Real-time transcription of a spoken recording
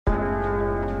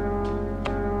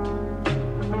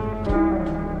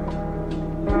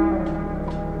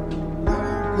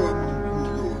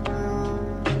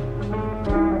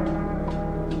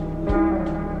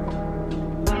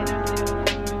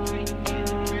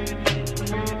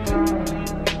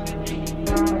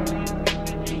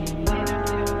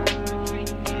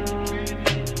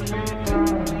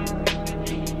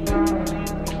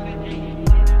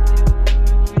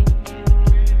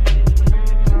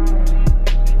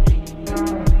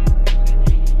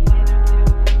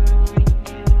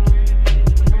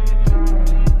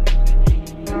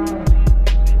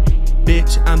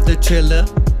Triller,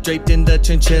 draped in the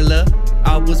chinchilla.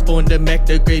 I was born to Mac,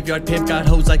 the graveyard pimp, got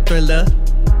hoes like Thriller.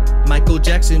 Michael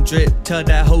Jackson drip, tell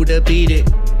that hoe to beat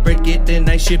it. Break it, then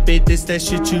I ship it, this that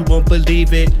shit you won't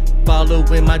believe it.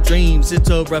 Following my dreams, it's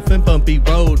a rough and bumpy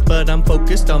road, but I'm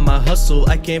focused on my hustle.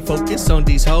 I can't focus on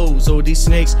these hoes or these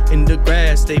snakes in the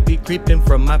grass. They be creeping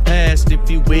from my past. If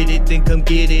you with it, then come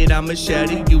get it, I'ma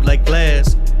shatter you like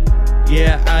glass.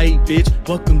 Yeah, aight bitch,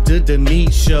 welcome to the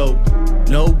meat show.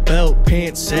 No belt,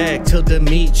 pants sag till the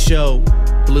meat show.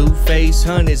 Blue face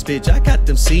hunters, bitch, I got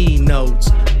them C notes.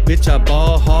 Bitch, I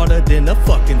ball harder than a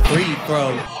fucking free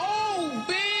throw.